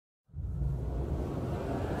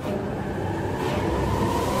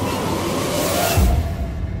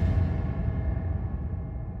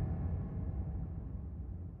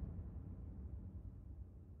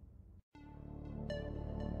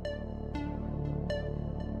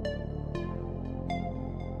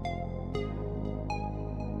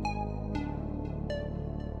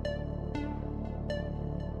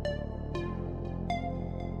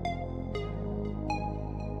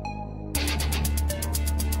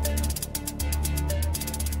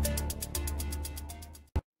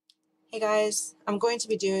Hey guys, I'm going to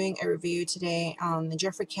be doing a review today on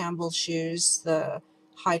the Campbell shoes, the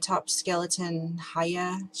high top skeleton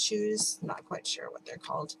Haya shoes. I'm not quite sure what they're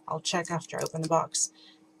called. I'll check after I open the box.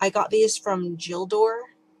 I got these from Jildor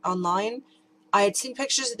online. I had seen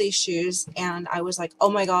pictures of these shoes and I was like,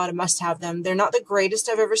 oh my god, I must have them. They're not the greatest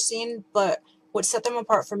I've ever seen, but what set them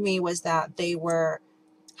apart for me was that they were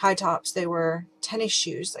high tops. They were tennis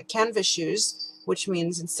shoes, like canvas shoes, which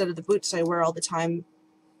means instead of the boots I wear all the time,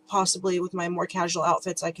 possibly with my more casual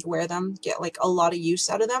outfits, I could wear them, get like a lot of use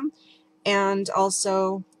out of them, and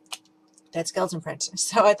also that skeleton print.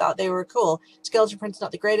 So I thought they were cool. Skeleton print's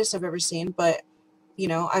not the greatest I've ever seen, but you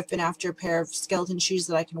know, I've been after a pair of skeleton shoes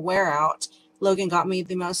that I can wear out. Logan got me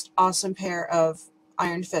the most awesome pair of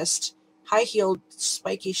Iron Fist high-heeled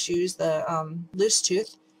spiky shoes, the loose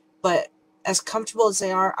tooth, but as comfortable as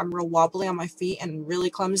they are, I'm real wobbly on my feet and really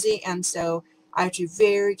clumsy, and so I have to be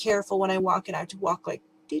very careful when I walk, and I have to walk like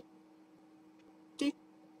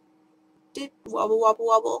wobble, wobble,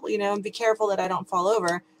 wobble, you know, and be careful that I don't fall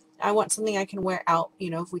over. I want something I can wear out, you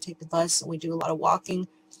know, if we take the bus and we do a lot of walking.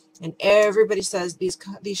 And everybody says these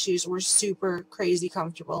shoes were super crazy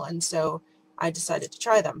comfortable, and so I decided to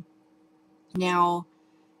try them. Now,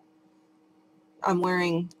 I'm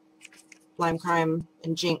wearing Lime Crime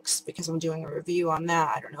and Jinx because I'm doing a review on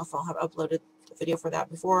that. I don't know if I'll have uploaded the video for that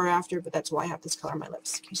before or after, but that's why I have this color on my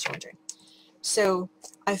lips, in case you're wondering. So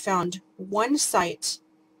I found one site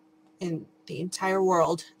in the entire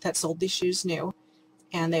world that sold these shoes new,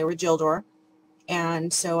 and they were Jildor,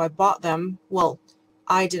 and so I bought them. Well,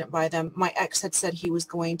 I didn't buy them. My ex had said he was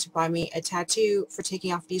going to buy me a tattoo for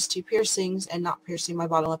taking off these two piercings and not piercing my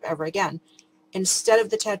bottom lip ever again. Instead of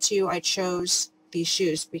the tattoo, I chose these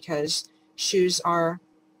shoes because shoes are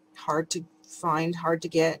hard to find, hard to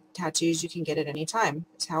get. Tattoos you can get at any time.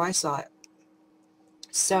 That's how I saw it.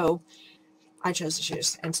 So I chose the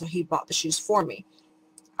shoes, and so he bought the shoes for me.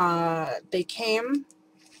 They came,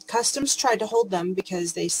 Customs tried to hold them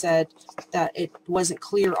because they said that it wasn't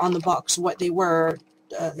clear on the box what they were.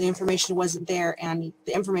 The information wasn't there, and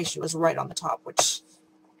the information was right on the top, which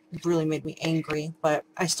really made me angry, but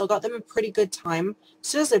I still got them in pretty good time. As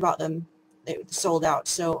soon as I bought them, they sold out,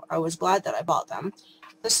 so I was glad that I bought them.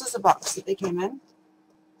 This is the box that they came in.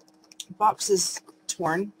 The box is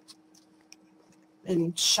torn,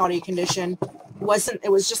 in shoddy condition.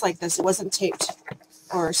 It was just like this. It wasn't taped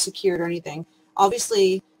or secured or anything.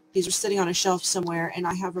 Obviously, these were sitting on a shelf somewhere, and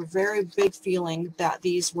I have a very big feeling that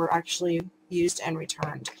these were actually used and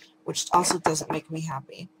returned, which also doesn't make me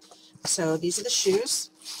happy. So these are the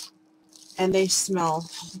shoes, and they smell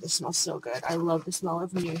so good. I love the smell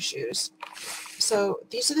of new shoes. So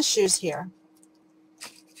these are the shoes here,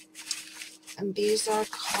 and these are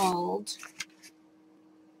called,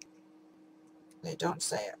 they don't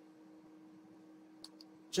say it,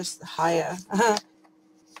 just the Haya.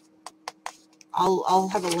 I'll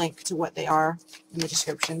have a link to what they are in the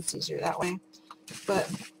description. It's easier that way. But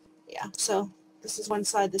yeah, so this is one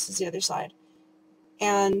side, this is the other side.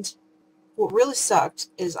 And what really sucked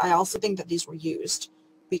is I also think that these were used,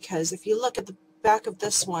 because if you look at the back of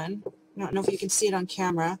this one, I don't know if you can see it on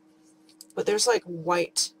camera, but there's like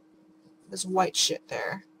this white shit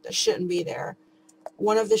there that shouldn't be there.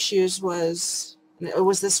 One of the shoes was, and it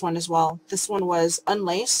was this one as well. This one was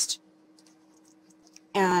unlaced,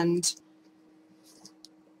 and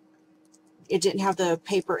it didn't have the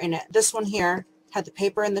paper in it. This one here had the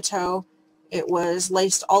paper in the toe. It was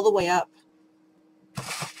laced all the way up,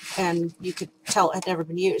 and you could tell it had never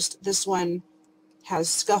been used. This one has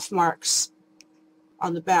scuff marks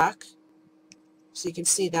on the back, so you can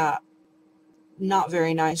see that. Not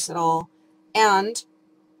very nice at all. And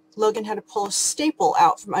Logan had to pull a staple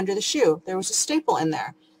out from under the shoe. There was a staple in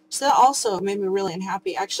there. So that also made me really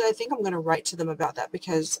unhappy. Actually, I think I'm going to write to them about that,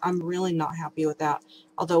 because I'm really not happy with that.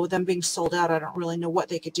 Although with them being sold out, I don't really know what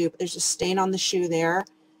they could do. But there's a stain on the shoe there.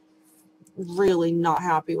 Really not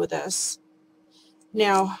happy with this.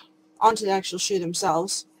 Now, onto the actual shoe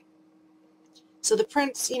themselves. So the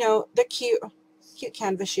prints, you know, they're cute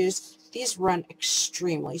canvas shoes. These run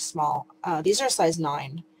extremely small. These are a size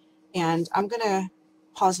 9. And I'm going to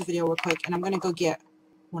pause the video real quick, and I'm going to go get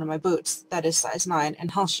one of my boots that is size 9,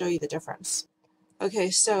 and I'll show you the difference. Okay,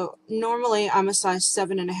 so normally I'm a size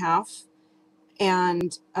 7.5,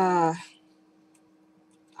 and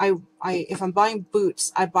if I'm buying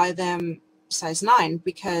boots, I buy them size 9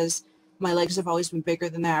 because my legs have always been bigger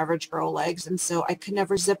than the average girl legs, and so I could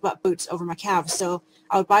never zip up boots over my calves. So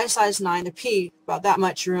I would buy a size 9, the pee about that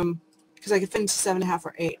much room, because I could fit into 7.5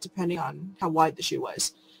 or 8, depending on how wide the shoe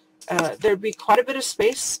was. There'd be quite a bit of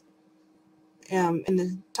space in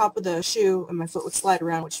the top of the shoe, and my foot would slide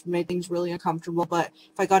around, which made things really uncomfortable. But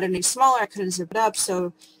if I got it any smaller, I couldn't zip it up,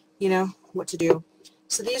 so you know what to do.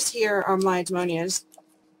 So these here are my demonias.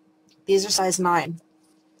 These are size 9.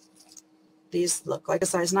 These look like a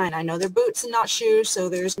size 9. I know they're boots and not shoes, so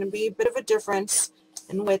there's going to be a bit of a difference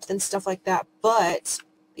in width and stuff like that, but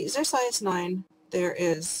these are size 9. There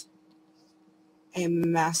is a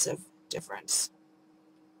massive difference.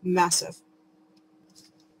 Massive.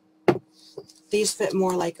 These fit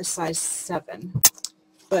more like a size 7,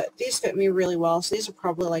 but these fit me really well, so these are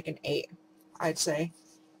probably like an 8, I'd say.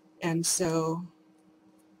 And so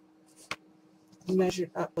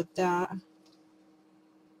measured up with that,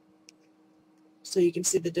 so you can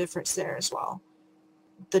see the difference there as well.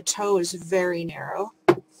 The toe is very narrow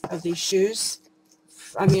of these shoes.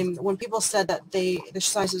 I mean, when people said that the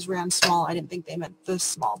sizes ran small, I didn't think they meant this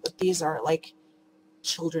small, but these are like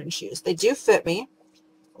children's shoes. They do fit me.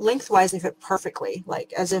 Lengthwise, they fit perfectly,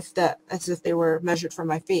 like as if they were measured from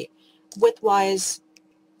my feet. Widthwise,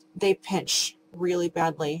 they pinch really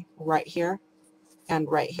badly right here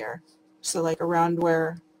and right here. So like around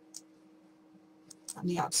where, on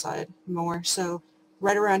the outside more. So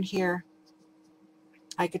right around here,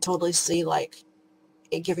 I could totally see like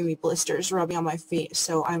it giving me blisters rubbing on my feet.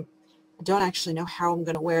 So I don't actually know how I'm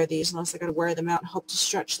going to wear these unless I got to wear them out and hope to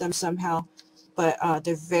stretch them somehow. But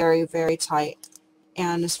they're very, very tight.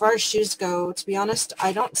 And as far as shoes go, to be honest,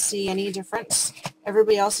 I don't see any difference.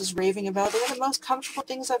 Everybody else is raving about they're the most comfortable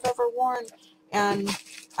things I've ever worn. And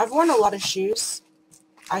I've worn a lot of shoes.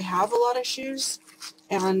 I have a lot of shoes,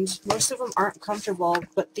 and most of them aren't comfortable,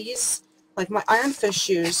 but these, like my Iron Fist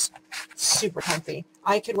shoes, super comfy.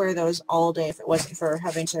 I could wear those all day if it wasn't for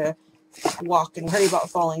having to walk and worry about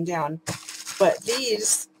falling down. But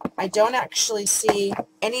these, I don't actually see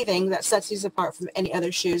anything that sets these apart from any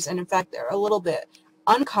other shoes, and in fact, they're a little bit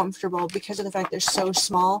uncomfortable because of the fact they're so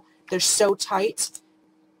small, they're so tight,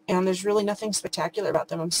 and there's really nothing spectacular about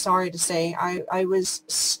them. I'm sorry to say. I was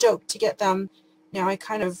stoked to get them. Now I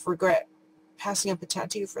kind of regret passing up a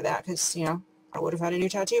tattoo for that because, you know, I would have had a new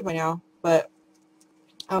tattoo by now. But,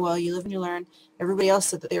 oh well, you live and you learn. Everybody else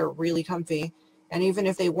said that they were really comfy. And even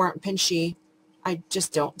if they weren't pinchy, I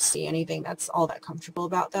just don't see anything that's all that comfortable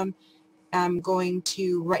about them. I'm going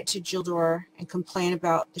to write to Jildor and complain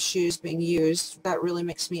about the shoes being used. That really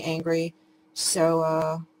makes me angry.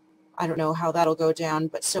 So, I don't know how that'll go down.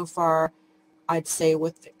 But so far, I'd say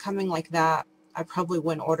with it coming like that, I probably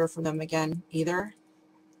wouldn't order from them again either.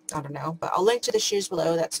 I don't know, but I'll link to the shoes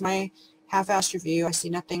below. That's my half-assed review. I see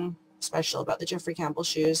nothing special about the Jeffrey Campbell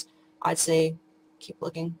shoes. I'd say keep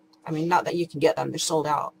looking. I mean, not that you can get them. They're sold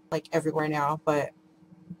out like everywhere now, but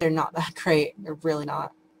they're not that great. They're really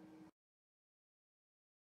not.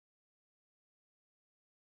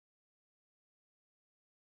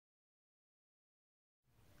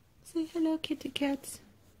 Say hello, kitty cats.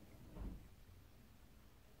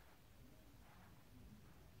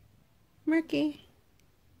 Murky.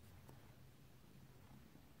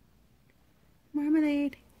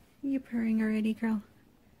 Marmalade. You purring already, girl.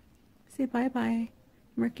 Say bye-bye.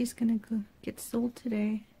 Murky's gonna go get sold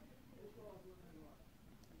today.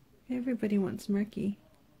 Everybody wants Murky,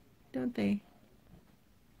 don't they?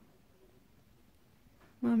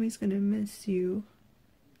 Mommy's gonna miss you.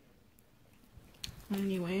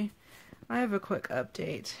 Anyway, I have a quick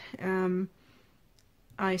update.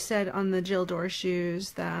 I said on the Jildor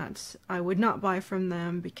shoes that I would not buy from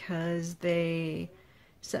them because they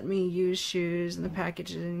sent me used shoes and the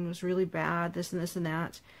packaging was really bad, this and this and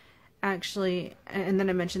that. Actually, and then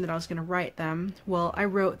I mentioned that I was going to write them. Well, I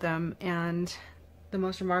wrote them, and the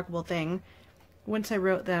most remarkable thing, once I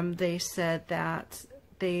wrote them, they said that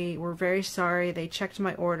they were very sorry. They checked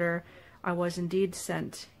my order. I was indeed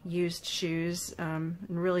sent used shoes in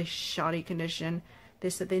really shoddy condition. They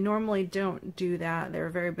said they normally don't do that. They're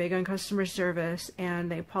very big on customer service, and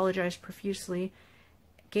they apologized profusely,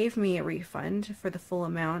 gave me a refund for the full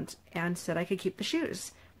amount, and said I could keep the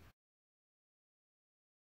shoes.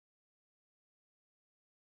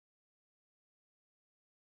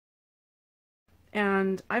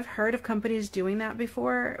 And I've heard of companies doing that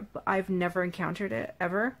before, but I've never encountered it,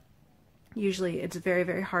 ever. Usually it's very,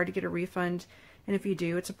 very hard to get a refund, and if you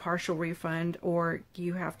do, it's a partial refund, or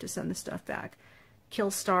you have to send the stuff back.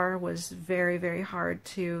 Killstar was very, very hard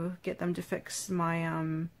to get them to fix my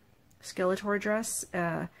Skeletor dress.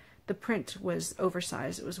 The print was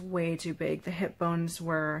oversized. It was way too big. The hip bones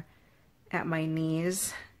were at my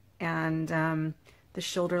knees, and the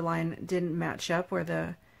shoulder line didn't match up, where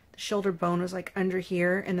the shoulder bone was like under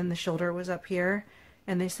here, and then the shoulder was up here,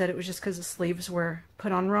 and they said it was just because the sleeves were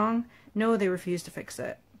put on wrong. No, they refused to fix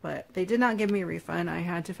it. But they did not give me a refund. I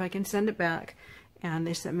had to fucking send it back, and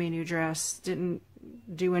they sent me a new dress. Didn't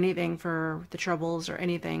do anything for the troubles or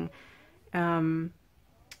anything. The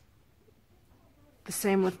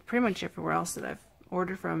same with pretty much everywhere else that I've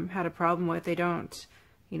ordered from, had a problem with. They don't,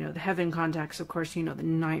 you know, the Heaven contacts, of course, you know, the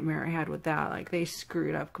nightmare I had with that. Like, they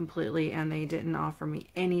screwed up completely, and they didn't offer me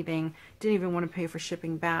anything. Didn't even want to pay for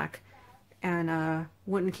shipping back, and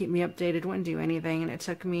wouldn't keep me updated, wouldn't do anything. And it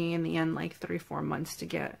took me, in the end, like 3-4 months to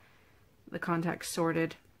get the contacts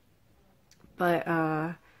sorted.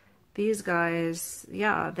 But these guys,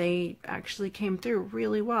 yeah, they actually came through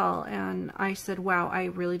really well, and I said, wow, I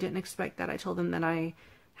really didn't expect that. I told them that I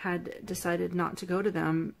had decided not to go to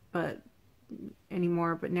them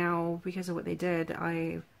anymore, but now, because of what they did,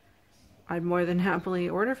 I'd more than happily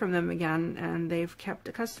order from them again, and they've kept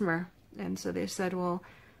a customer. And so they said, well,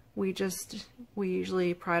 we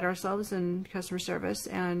usually pride ourselves in customer service,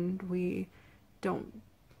 and we don't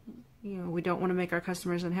want to make our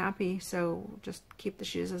customers unhappy, so just keep the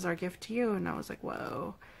shoes as our gift to you. And I was like,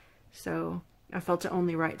 whoa. So I felt it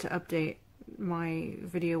only right to update my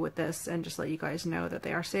video with this and just let you guys know that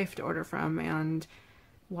they are safe to order from. And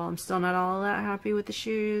while I'm still not all that happy with the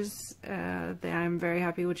shoes, I'm very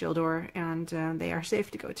happy with Jildor, and they are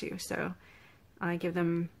safe to go to. So I give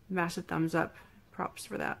them massive thumbs up, props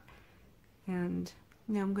for that. And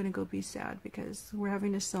now I'm going to go be sad because we're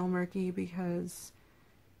having to sell Murky because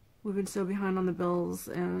we've been so behind on the bills,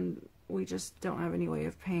 and we just don't have any way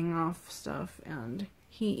of paying off stuff, and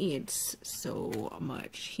he eats so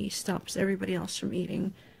much. He stops everybody else from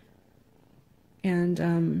eating.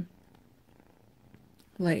 And,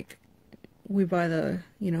 like, we buy the,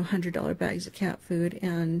 $100 bags of cat food,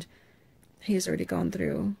 and he's already gone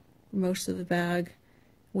through most of the bag.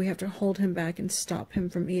 We have to hold him back and stop him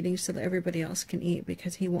from eating so that everybody else can eat,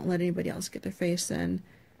 because he won't let anybody else get their face in.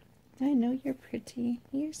 I know you're pretty.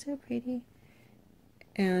 You're so pretty.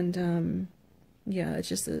 And, yeah, it's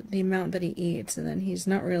just the amount that he eats, and then he's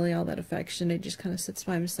not really all that affectionate. He just kind of sits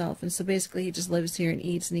by himself, and so basically he just lives here and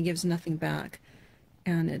eats, and he gives nothing back.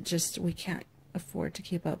 And we can't afford to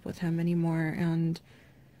keep up with him anymore, and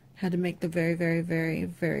had to make the very, very, very,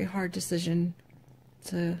 very hard decision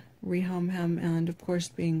to rehome him. And, of course,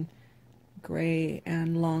 being gray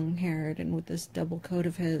and long-haired and with this double coat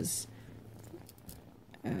of his,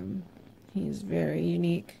 he's very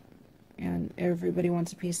unique, and everybody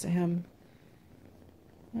wants a piece of him.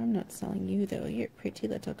 I'm not selling you, though. You're a pretty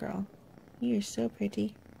little girl. You're so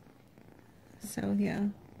pretty. So, yeah,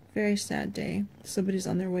 very sad day. Somebody's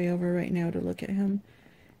on their way over right now to look at him,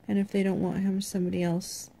 and if they don't want him, somebody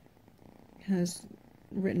else has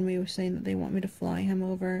written me saying that they want me to fly him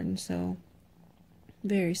over, and so,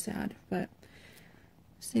 very sad. But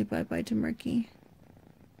say bye-bye to Murky.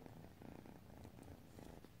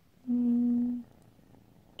 And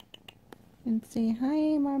say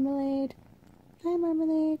hi, Marmalade. Hi,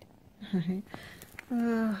 Marmalade. Hi.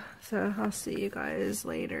 So I'll see you guys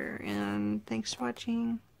later, and thanks for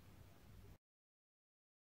watching.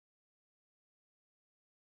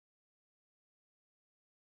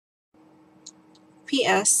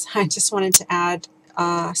 P.S. I just wanted to add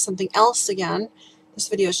something else again. This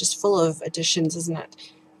video is just full of additions, isn't it?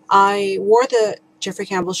 I wore the Jeffrey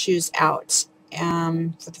Campbell shoes out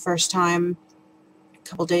for the first time a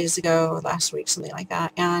couple days ago, last week, something like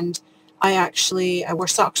that. And I wore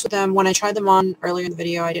socks with them. When I tried them on earlier in the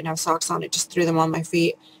video, I didn't have socks on. I just threw them on my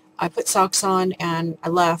feet. I put socks on and I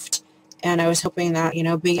left. And I was hoping that,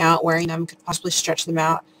 being out wearing them could possibly stretch them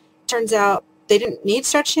out. Turns out they didn't need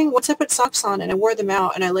stretching. Once I put socks on and I wore them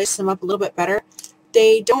out and I laced them up a little bit better,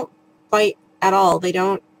 they don't bite at all. They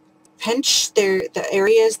don't pinch. The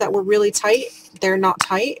areas that were really tight, they're not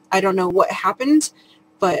tight. I don't know what happened,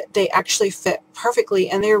 but they actually fit perfectly,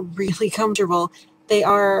 and they're really comfortable. They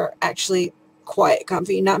are actually quite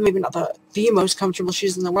comfy. Maybe not the most comfortable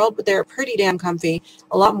shoes in the world, but they're pretty damn comfy.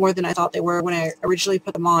 A lot more than I thought they were when I originally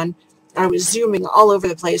put them on. I was zooming all over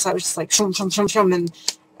the place. I was just like, shum, shum, shum, shum, and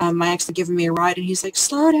my ex had given me a ride, and he's like,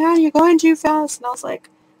 slow down, you're going too fast. And I was like,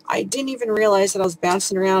 I didn't even realize that I was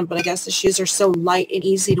bouncing around, but I guess the shoes are so light and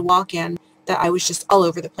easy to walk in that I was just all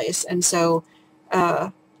over the place. And so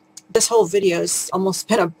this whole video's almost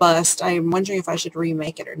been a bust. I'm wondering if I should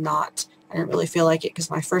remake it or not. I don't really feel like it because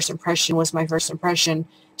my first impression was my first impression,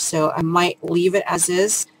 so I might leave it as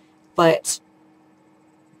is. But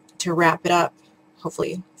to wrap it up,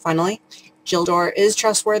 hopefully, finally, Jildor is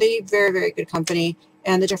trustworthy, very, very good company,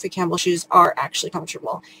 and the Jeffrey Campbell shoes are actually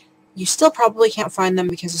comfortable. You still probably can't find them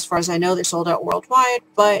because, as far as I know, they're sold out worldwide,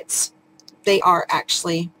 but they are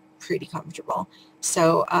actually pretty comfortable.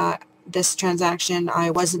 So this transaction I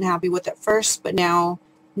wasn't happy with at first, but now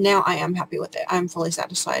now I am happy with it. I'm fully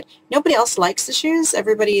satisfied. Nobody else likes the shoes.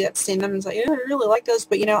 Everybody that's seen them is like, oh, I really like those.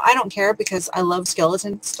 But, you know, I don't care because I love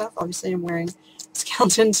skeleton stuff. Obviously, I'm wearing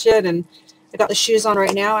skeleton shit, and I got the shoes on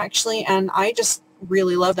right now, actually, and I just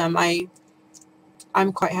really love them.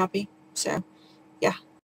 I'm quite happy. So, yeah.